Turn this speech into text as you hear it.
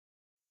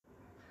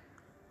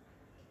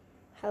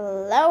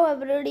Hello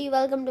everybody,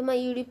 welcome to my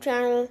YouTube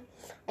channel,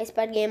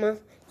 iSpot Gamer.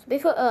 So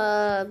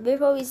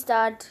before we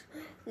start,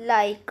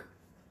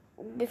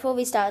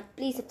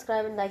 please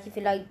subscribe and like if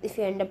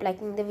you end up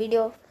liking the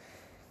video.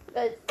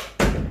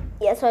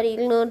 Sorry,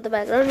 ignore the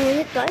background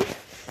music, guys.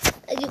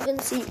 As you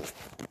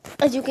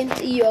can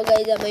see, you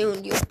guys are my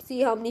own YouTube.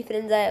 See how many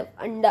friends I have?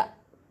 Under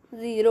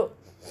 0.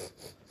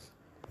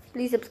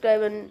 Please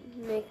subscribe and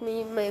make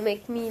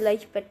me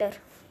life better.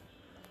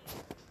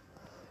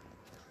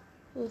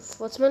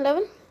 What's my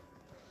level?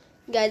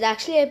 Guys,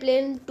 actually I play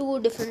in 2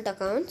 different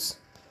accounts.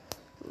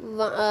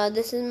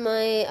 This is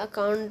my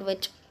account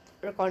which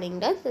recording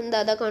does, and the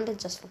other account is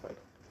just for fun.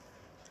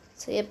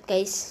 So yep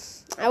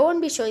guys, I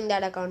won't be showing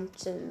that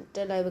account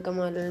until I become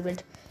a little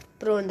bit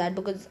pro in that,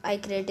 because I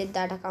created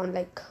that account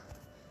like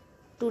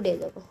 2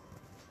 days ago.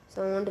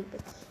 So I'm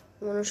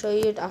going to show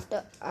you it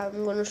after.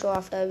 I'm going to show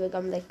after I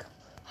become like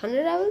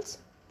 100 levels,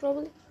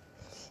 probably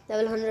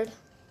level 100.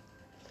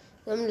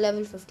 I'm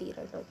level 50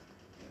 right now.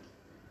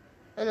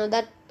 I know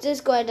that is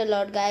quite a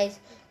lot, guys,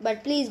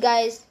 but please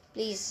guys,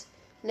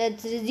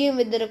 let's resume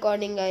with the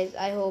recording, guys.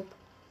 I hope.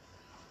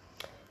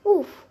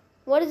 Oof,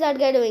 what is that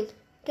guy doing?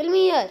 Kill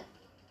me here.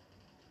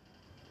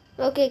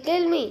 Okay,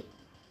 kill me,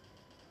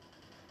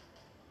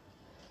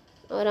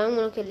 or I'm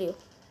gonna kill you.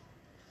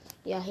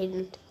 Yeah, he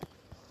didn't.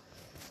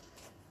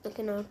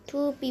 Okay, now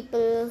 2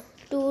 people,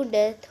 2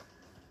 death.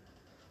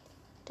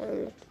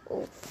 Time.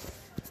 Oh,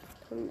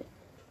 how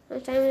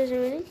much time is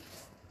remaining?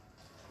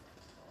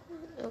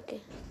 Okay.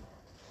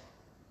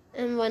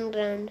 And 1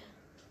 grand.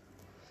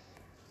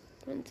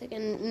 1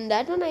 second. In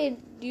that one I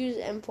use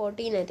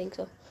M14, I think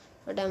so.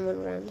 But I'm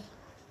 1 grand.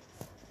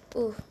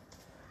 Ooh.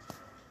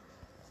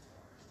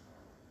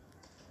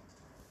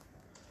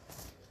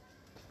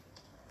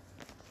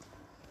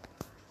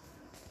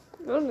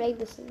 I don't like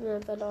this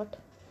map a lot.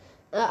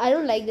 I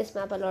don't like this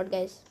map a lot,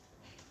 guys.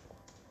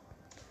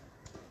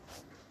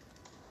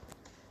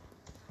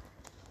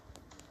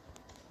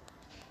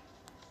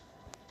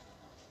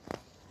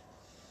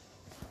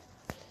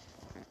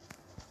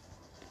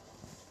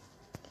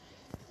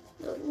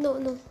 No,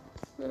 none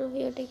of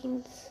you are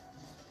taking this.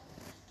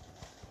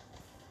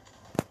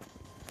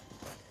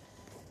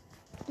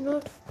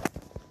 Not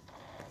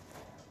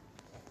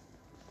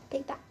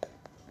take that.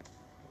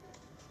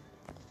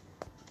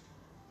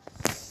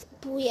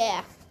 Oh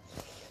yeah.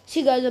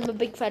 See guys, I'm a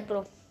big fat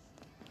pro.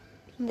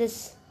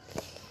 This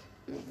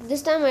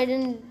time I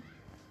didn't.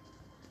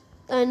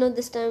 I know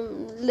this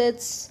time.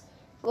 Let's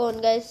go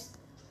on, guys.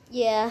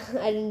 Yeah,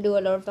 I didn't do a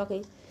lot of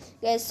talking,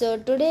 guys. So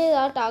today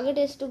our target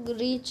is to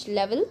reach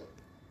level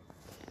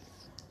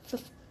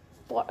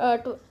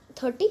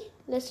 30.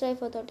 Let's try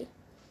for 30.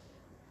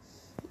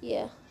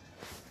 Yeah.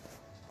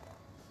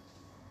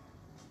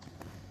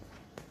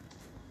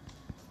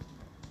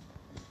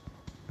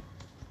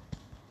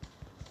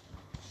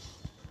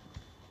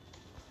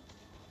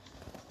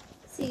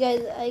 See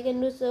guys, I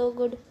can do so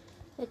good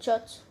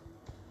headshots.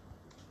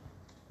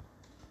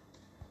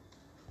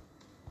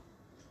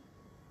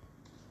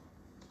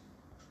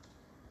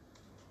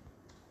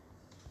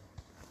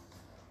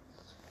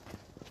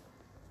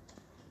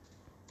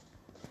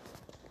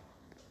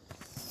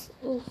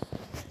 Oof.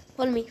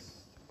 Follow me.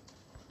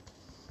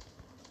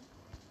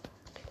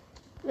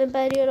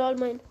 Vampire, you're all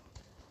mine.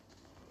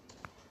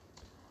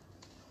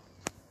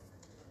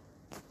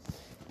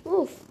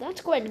 Oof,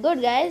 that's quite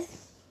good,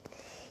 guys.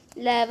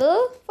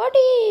 Level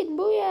 14.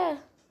 Booyah.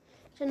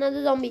 It's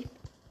another zombie.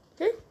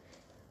 Huh?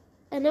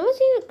 I've never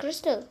seen a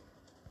crystal.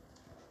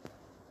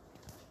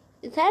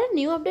 Is that a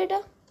new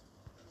update?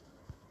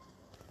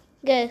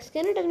 Guys,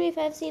 can you tell me if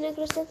I've seen a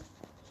crystal?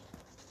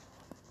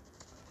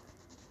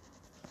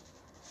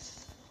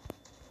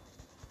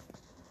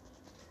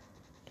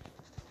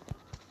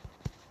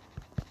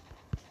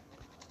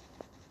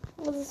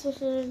 What's the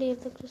specialty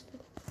of the crystal?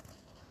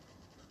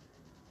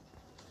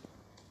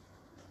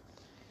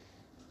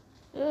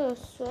 Oh,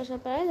 so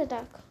surprise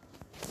attack.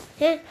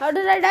 Hey, how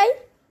did I die?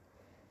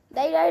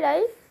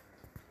 Die.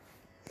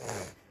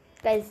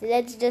 Guys,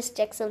 let's just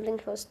check something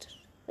first.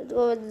 Let's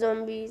go with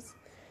zombies.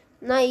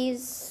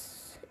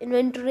 Nice.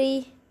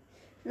 Inventory.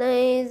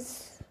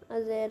 Nice.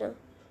 Azera.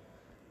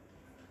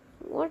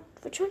 What?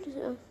 Which one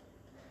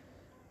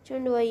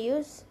do I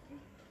use?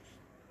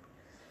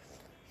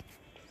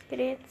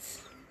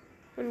 Crates.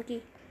 1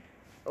 key.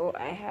 Oh,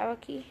 I have a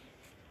key.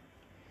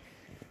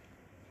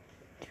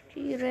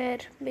 3 rare.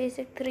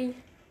 Basic 3.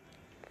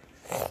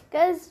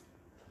 Guys,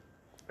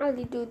 I'll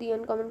do the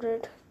uncommon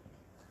rate.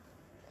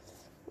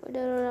 What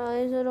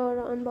is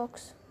Aroura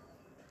unbox?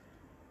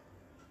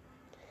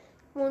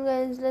 Come on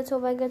guys, let's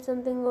hope I get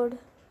something good.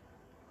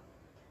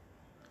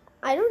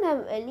 I don't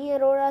have any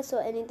Aroura, so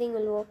anything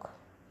will work.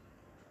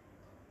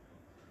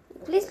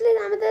 Please,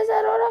 Amethyst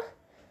Aroura.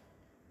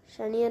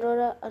 Shiny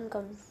Aroura,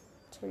 uncommon.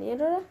 Shiny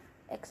Aroura,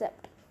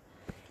 accept.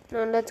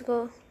 Now let's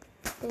go.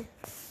 Okay.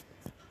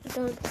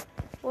 Return.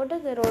 What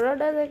does Aroura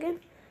does again?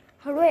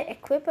 How do I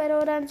equip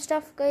Aroura and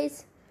stuff,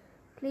 guys?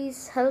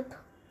 Please help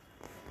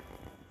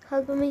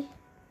me.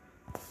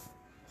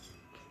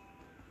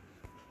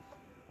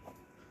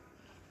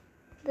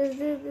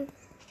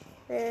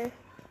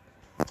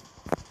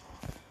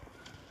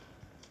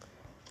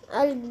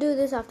 I'll do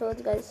this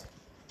afterwards, guys.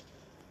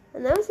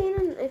 I've never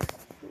seen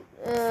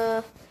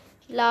an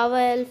lava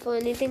elf or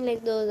anything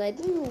like those. I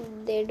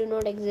think they do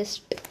not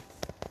exist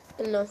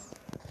till now.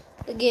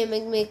 The game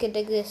make it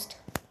exist.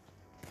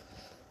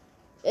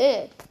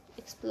 Hey,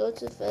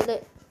 explosive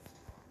feather.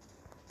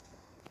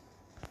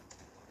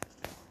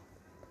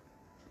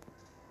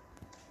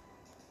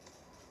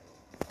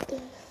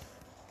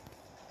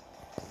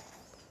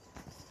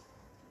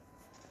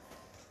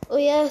 Oh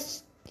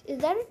yes, is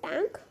that a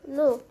tank?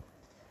 No.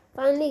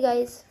 Finally,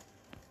 guys.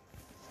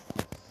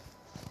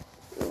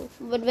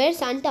 But where's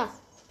Santa?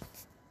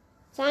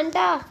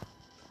 Santa!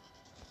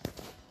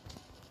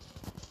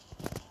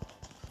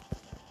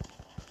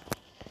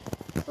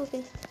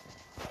 Okay.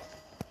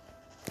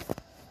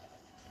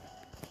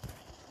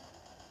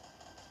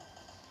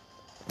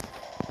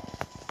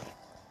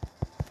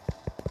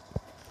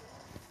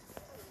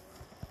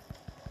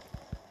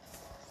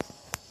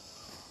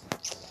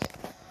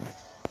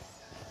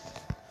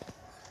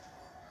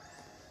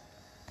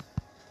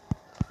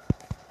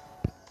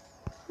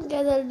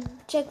 Guys, I'll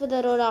check with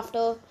the road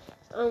after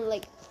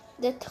like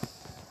death.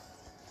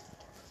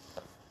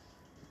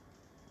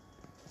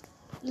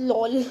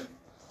 LOL.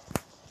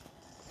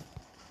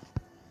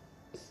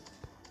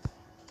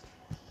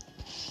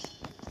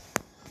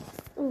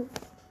 Ooh.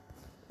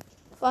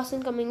 Boss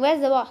incoming.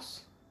 Where's the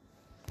boss?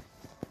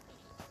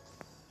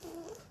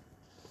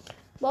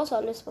 Boss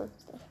always spawns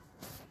there.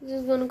 He's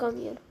just gonna come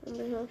here.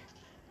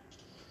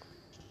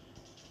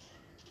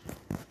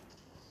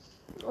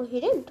 Oh, he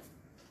didn't.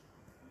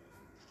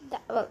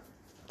 Well,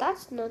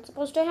 that's not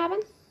supposed to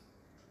happen.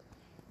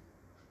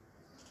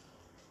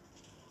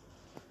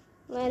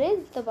 Where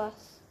is the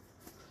boss?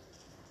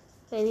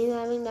 When he's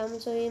having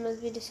damage, so he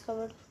must be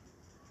discovered.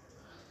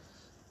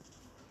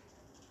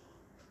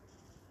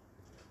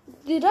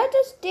 Did I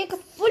just take a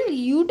full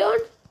U-turn?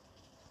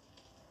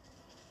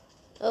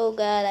 Oh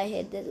god, I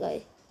hate this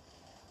guy.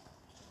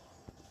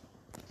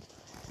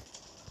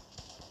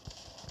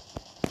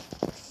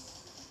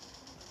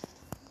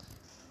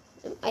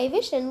 I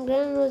wish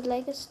Engran was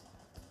like a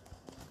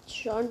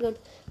shotgun.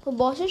 For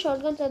bosses,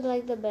 shotguns are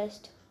like the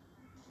best.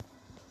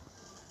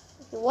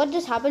 Okay, what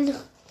just happened?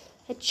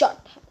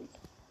 Headshot happened.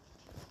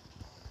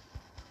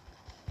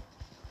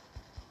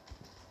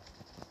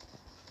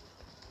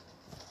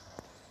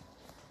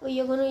 Oh,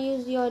 you're gonna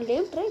use your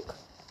lame trick?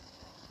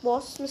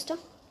 Boss, mister?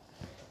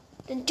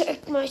 Then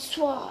take my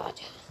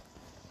sword.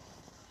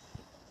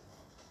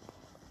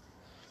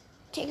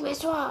 Take my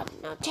sword.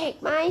 Now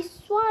take my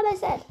sword, I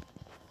said.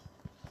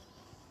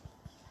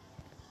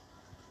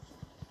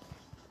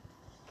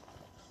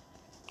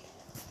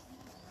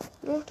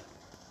 What?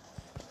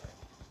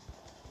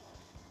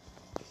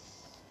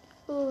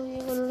 Oh,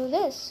 you're gonna do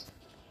this.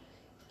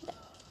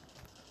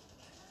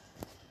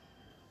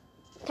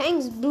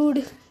 Thanks,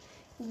 dude.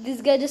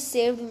 This guy just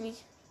saved me.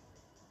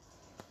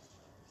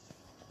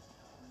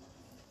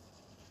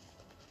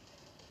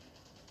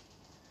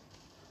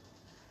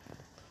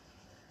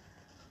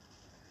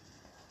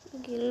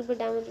 Okay, a little bit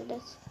damage it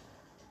does.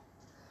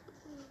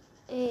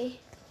 Hey.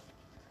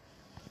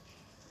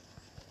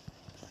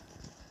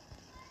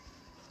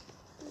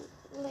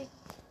 Like.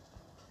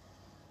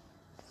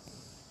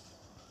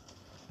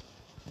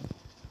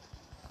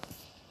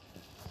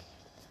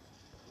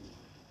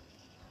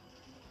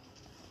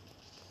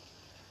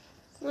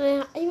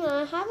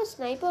 I have a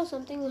sniper or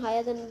something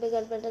higher than,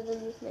 bigger, better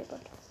than the sniper.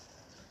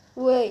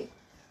 Wait,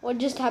 what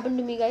just happened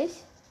to me,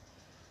 guys?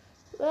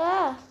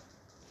 Ah.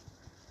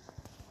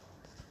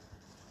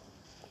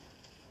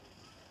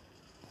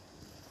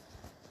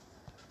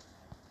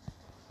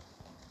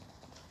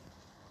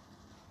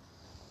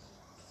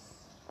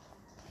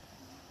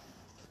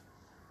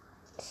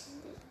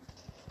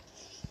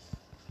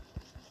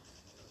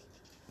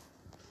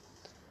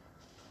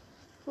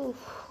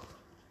 Oof.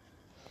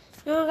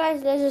 No,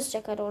 guys, let's just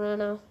check Aroura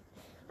now.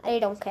 I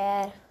don't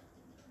care.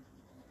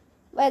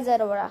 Where's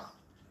Aroura?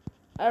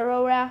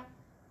 Aroura.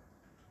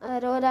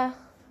 Aroura.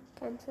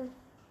 Cancel.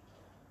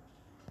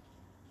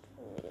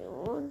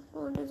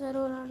 What is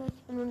Aroura?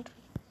 Inventory.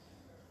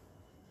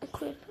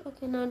 Equip.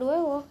 Okay, now do I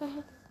walk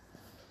ahead?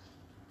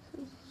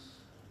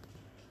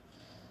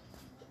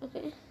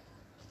 Okay.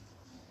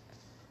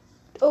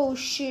 Oh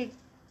shit.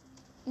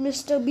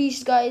 Mr.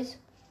 Beast, guys.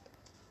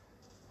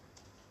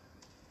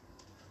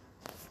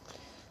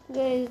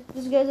 Guys,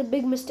 this guy's a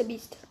big Mr.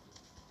 Beast.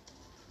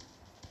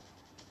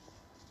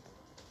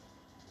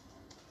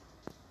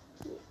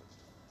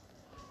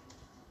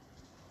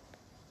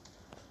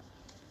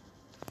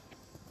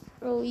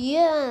 Oh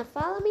yeah,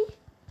 follow me?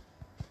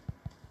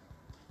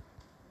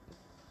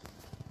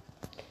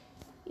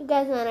 You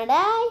guys wanna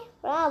die?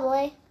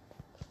 Probably.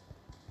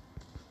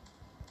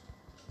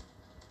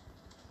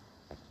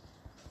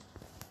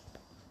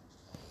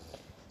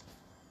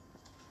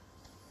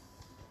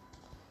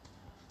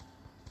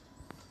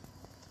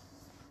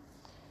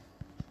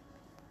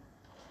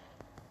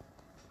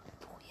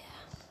 Oh yeah.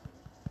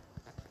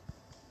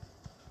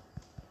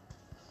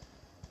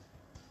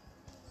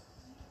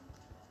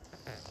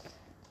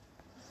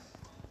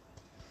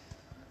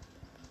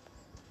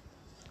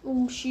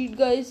 Oh shit,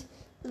 guys.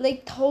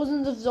 Like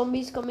thousands of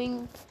zombies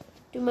coming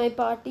to my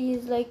party.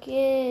 Is like,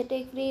 yeah,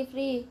 take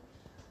free.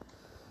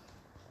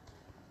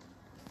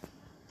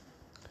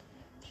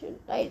 Shit,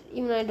 I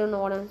don't know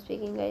what I'm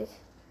speaking, guys.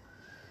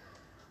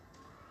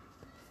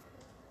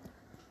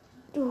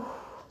 Ooh.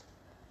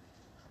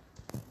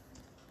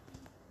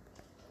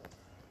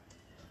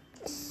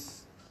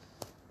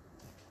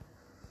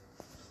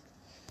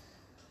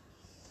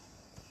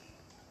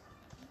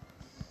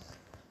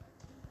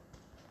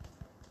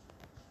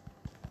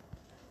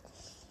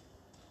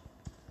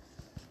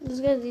 This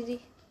guy's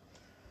easy.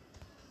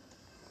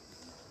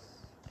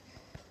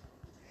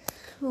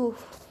 Ooh.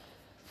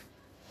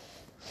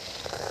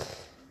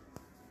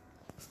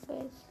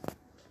 Guys.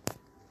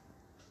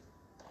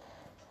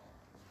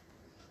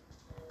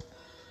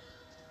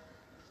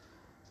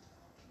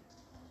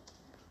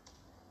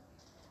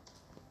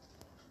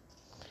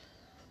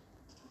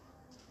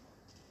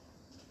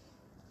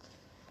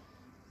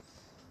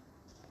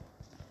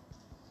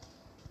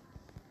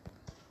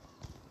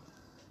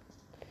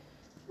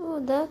 Oh,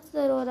 that's the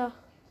Aroura.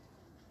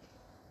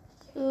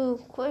 Ooh,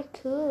 quite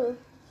cool.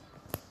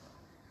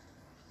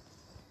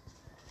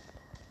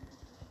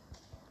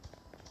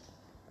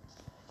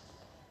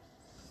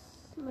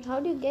 But how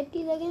do you get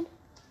these again?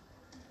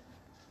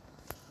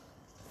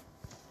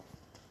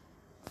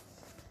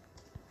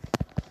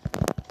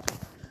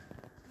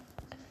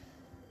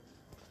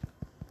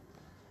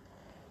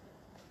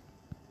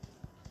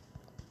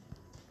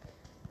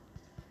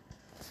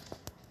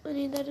 I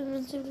need that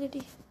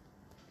invincibility.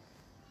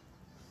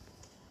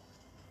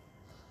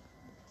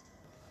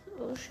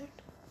 Oh shit.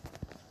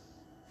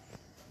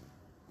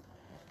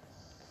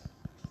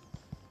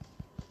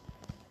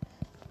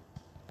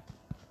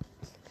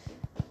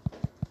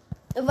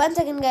 One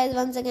second, guys,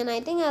 one second. I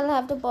think I'll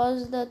have to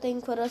pause the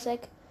thing for a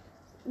sec.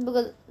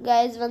 Because,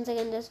 guys, one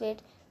second, just wait.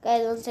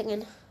 Guys, one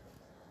second.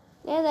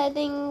 Guys, I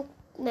think,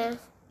 nah.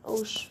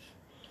 Oh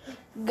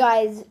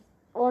guys,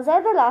 was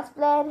I the last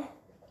player?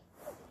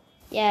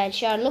 Yeah, it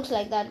sure looks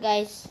like that,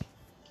 guys.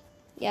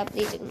 Yeah,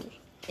 please ignore.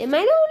 Am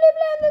I the only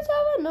player on the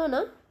server? No,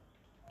 no.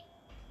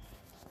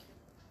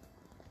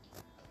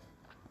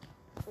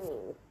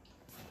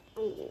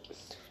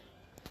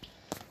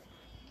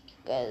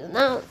 Guys,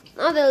 now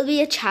there'll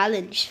be a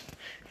challenge.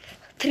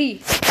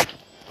 Three.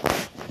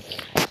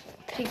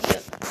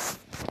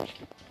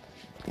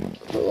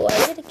 Oh, I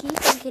gotta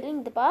keep on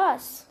killing the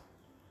boss.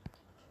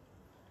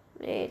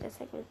 Wait a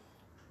second.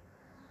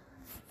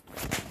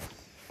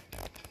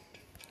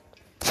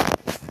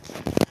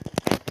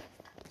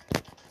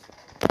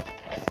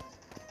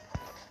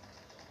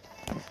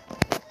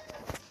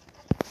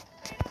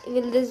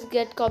 Will this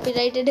get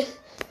copyrighted?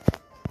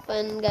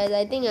 Fun, guys.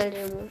 I think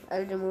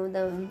I'll remove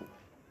them.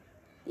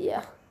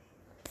 Yeah,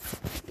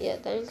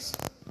 thanks.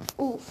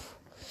 Oof.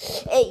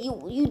 Hey,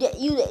 you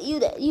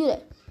there.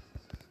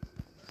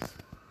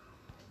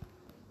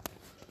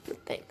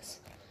 Thanks.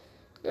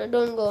 Now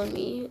don't go on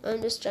me.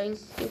 I'm just trying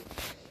to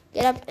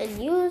get up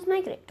and use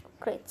my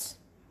crates.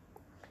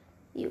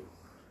 You.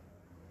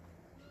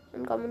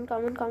 Uncommon.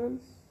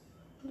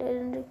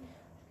 Legendary.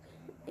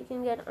 I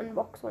can get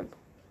unbox one.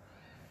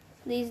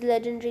 Please,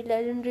 legendary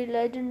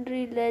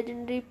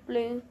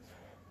play.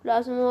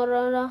 Plasma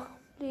Aurora,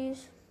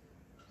 please.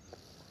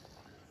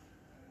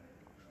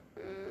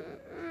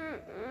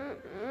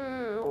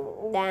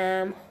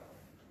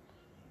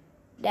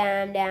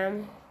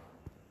 Damn.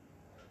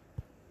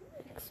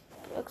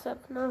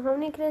 Except now, how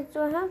many crates do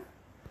I have?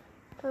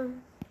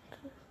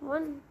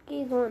 One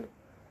key is one.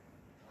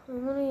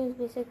 I'm gonna use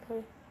basic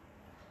 3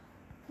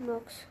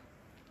 box.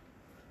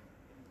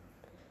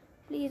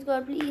 Please,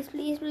 God, please.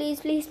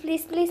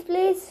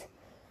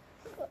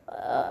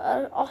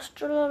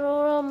 Astral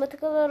Aurora,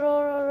 Mythical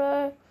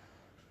Aurora,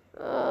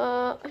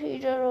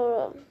 Huge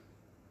Aurora.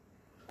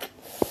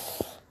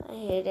 I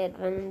hate it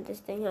when this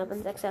thing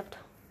happens, except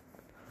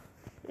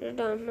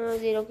return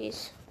 0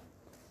 keys.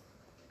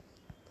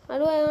 How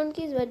do I earn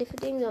keys? By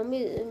defeating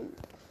zombies.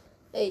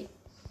 Hey.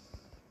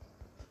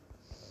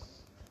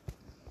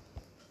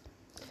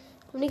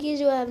 How many keys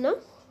do I have now?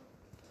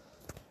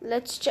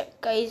 Let's check,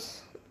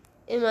 guys.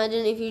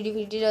 Imagine if you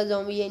defeated a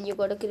zombie and you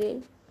got a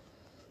crate.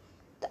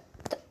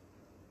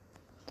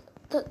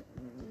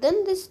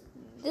 Then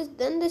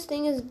this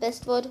thing is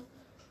best for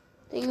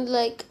things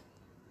like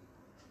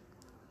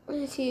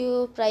a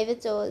few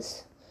private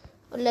servers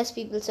or less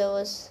people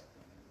servers.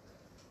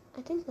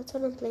 I think that's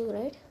what I'm playing,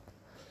 right?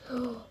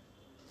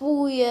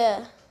 Oh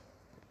yeah.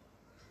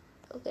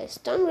 Okay,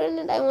 stun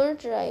grenade. I want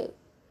to try.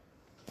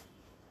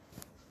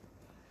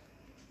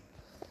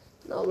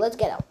 Now let's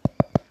get out.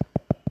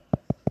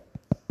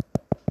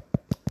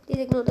 Please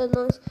ignore that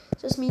noise.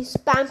 Just me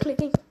spam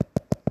clicking.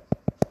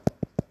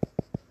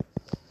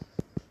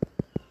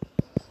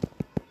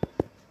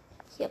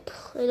 Yep,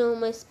 I know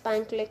my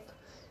spam click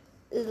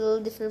is a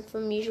little different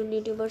from usual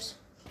YouTubers.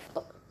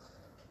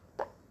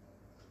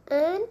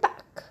 And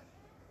back.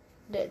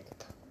 Dead.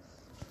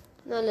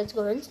 Now let's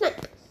go and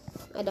snipe.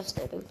 I love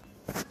sniping.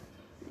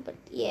 But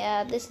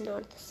yeah, this is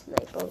not the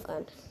sniper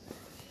gun.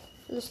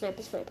 The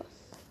sniper.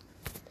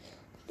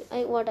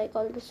 what I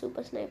call the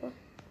super sniper.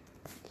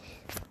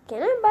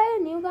 Can I buy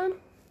a new gun?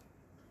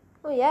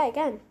 Oh yeah, I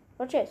can.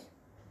 Purchase.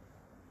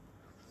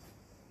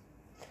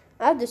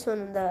 I have this one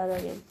in the other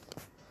game.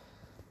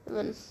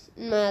 One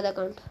in my other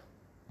account.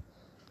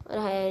 Or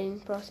hiring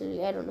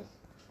possibly, I don't know.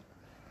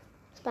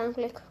 Spam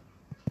click.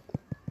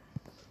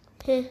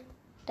 Hey,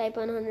 type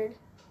 100.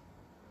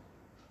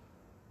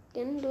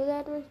 Can you do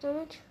that much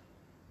damage?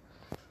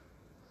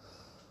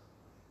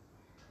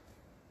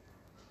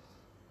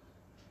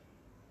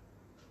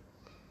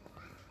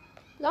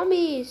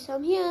 Zombies!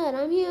 I'm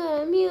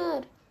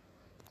here!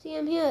 See,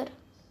 I'm here.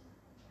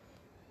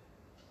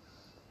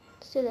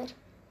 Stay there.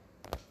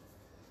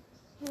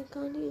 Why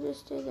can't you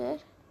just stay there?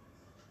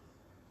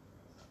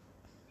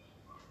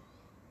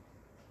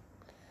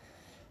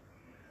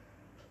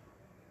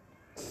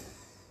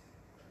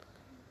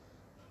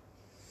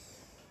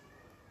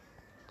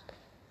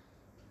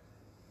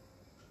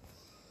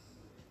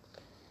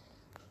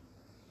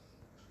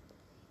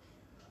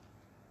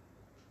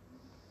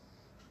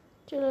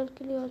 Chill, I'll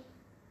kill you all.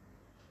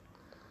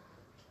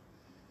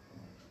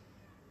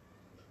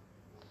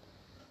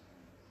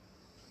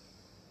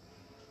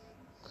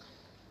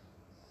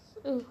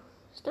 Ooh,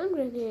 stun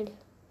grenade.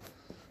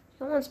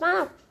 Come on,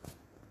 spam up.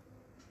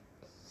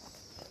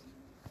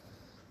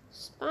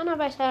 Spawn up,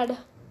 I said.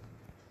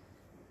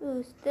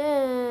 Who's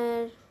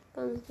there?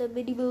 Comes the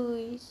biddy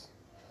boys.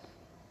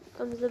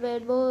 Comes the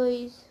bad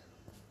boys.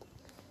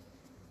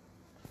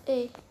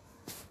 Hey.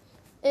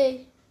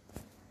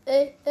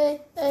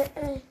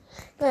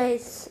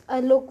 Guys,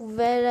 I look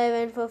where I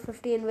went for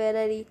 50 and where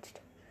I reached.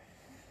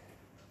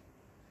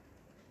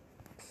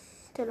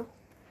 Chalo.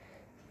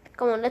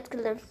 Come on, let's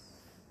kill them.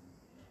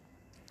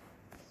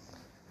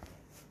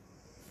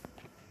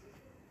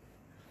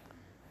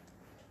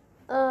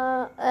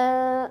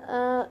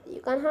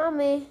 You can't harm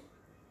me.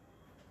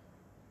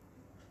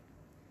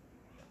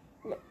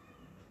 No.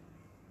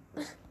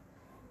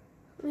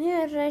 I'm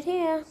here, right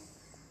here.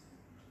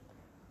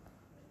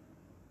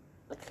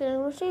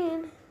 Killing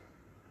machine.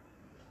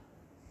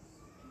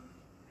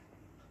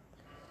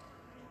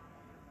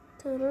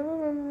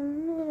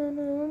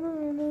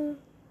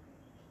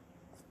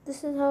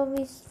 This is how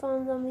we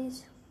found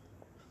zombies.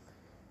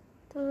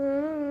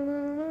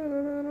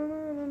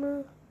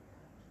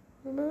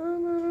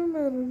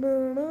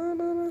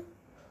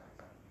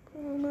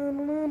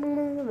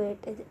 Wait,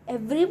 is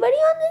everybody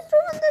on this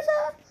room on this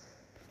earth?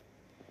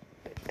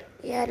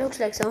 Yeah, it looks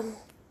like so.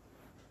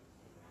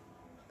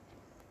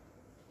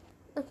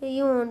 Okay,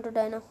 you want to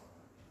die now.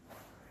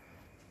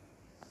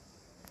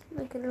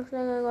 Okay, looks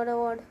like I got a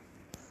award.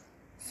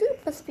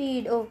 Super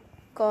speed. Oh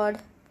god,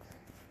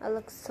 I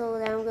look so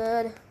damn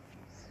good.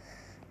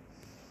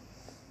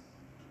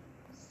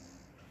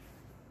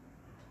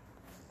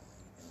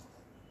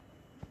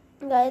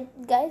 Guys,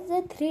 there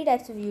are 3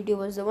 types of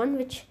YouTubers. The one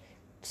which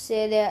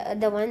say they're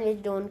the one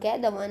which don't care,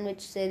 the one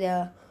which say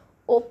they're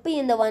OP,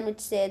 and the one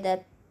which say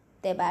that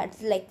they're bad,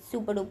 like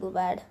super duper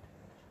bad.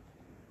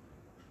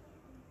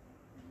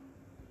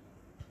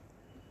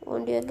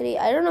 Won't you agree?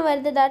 I don't know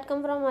where did that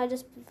come from. I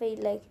just feel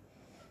like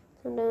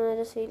sometimes I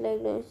just feel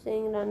like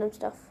saying random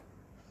stuff.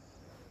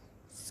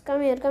 Just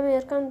come here,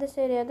 come this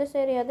area.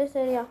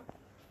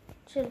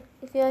 Chill.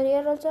 If you are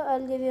here also,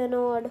 I'll give you an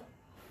award.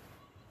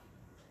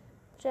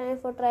 Try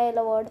for trial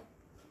award.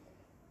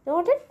 You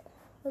want it?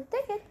 I'll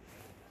take it.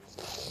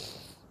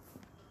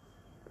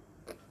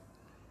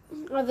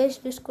 I wish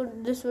this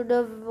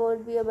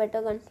would be a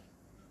better gun.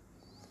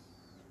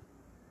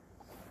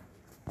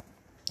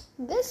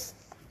 This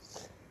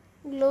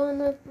glow in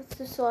the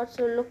sword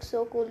will look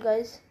so cool,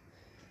 guys.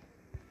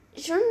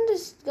 Shouldn't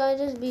this guy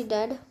just be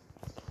dead?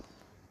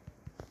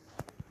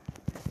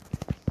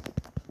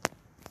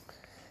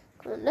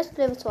 Come on, let's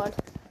play with sword.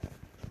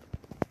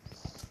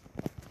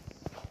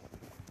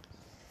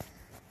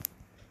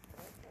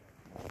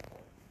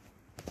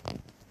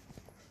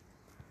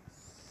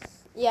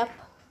 Yep.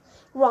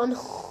 Run.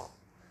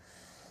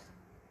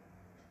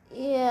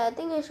 Yeah, I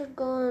think I should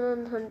go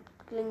on hunt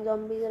killing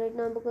zombies right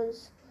now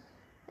because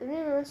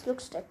everyone else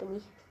looks dead to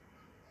me.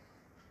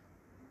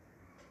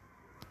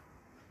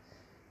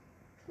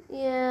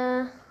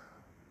 Yeah,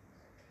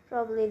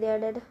 probably they are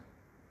dead.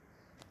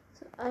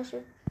 So I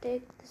should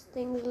take this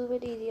thing a little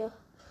bit easier.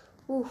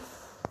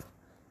 Oof.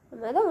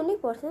 Am I the only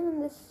person in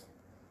this?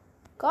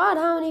 God,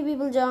 how many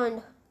people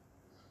joined?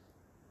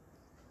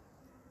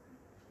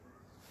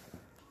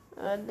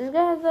 This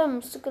guy has a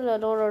mystical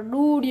Aroura.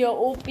 Dude, you're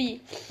OP.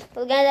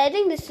 Well, guys, I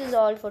think this is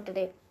all for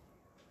today.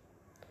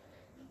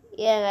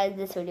 Yeah, guys,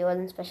 this video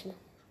wasn't special.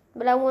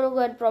 But I want to go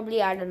and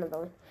probably add another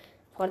one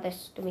for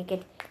this to make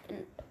it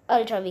an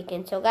ultra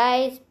weekend. So,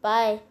 guys,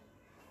 bye.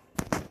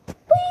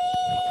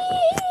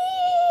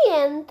 Whee!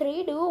 And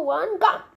 3, 2, 1, go!